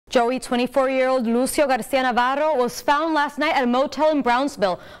Joey, 24-year-old Lucio Garcia Navarro was found last night at a motel in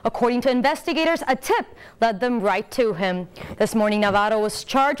Brownsville. According to investigators, a tip led them right to him. This morning, Navarro was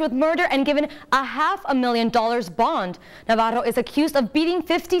charged with murder and given a $500,000 bond. Navarro is accused of beating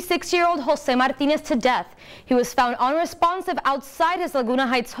 56-year-old Jose Martinez to death. He was found unresponsive outside his Laguna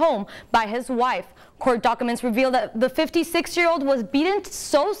Heights home by his wife. Court documents reveal that the 56-year-old was beaten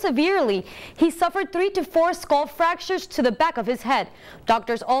so severely he suffered 3 to 4 skull fractures to the back of his head.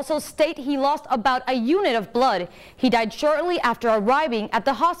 Doctors also state he lost about a unit of blood. He died shortly after arriving at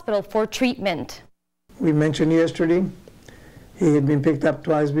the hospital for treatment. We mentioned yesterday he had been picked up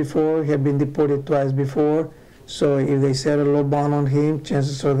twice before, he had been deported twice before, so if they set a low bond on him,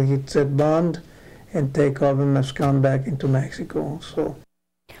 chances are that he'd set bond and take off and abscond back into Mexico.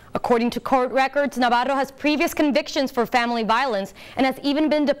 According to court records, Navarro has previous convictions for family violence and has even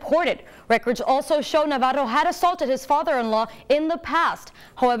been deported. Records also show Navarro had assaulted his father-in-law in the past.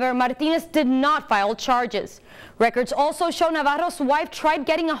 However, Martinez did not file charges. Records also show Navarro's wife tried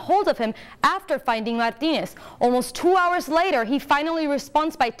getting a hold of him after finding Martinez. Almost 2 hours later, he finally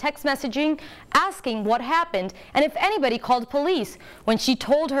responds by text messaging asking what happened and if anybody called police when she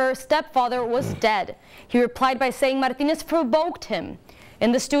told her stepfather was dead. He replied by saying Martinez provoked him.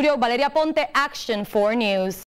 In the studio, Valeria Ponte, Action 4 News.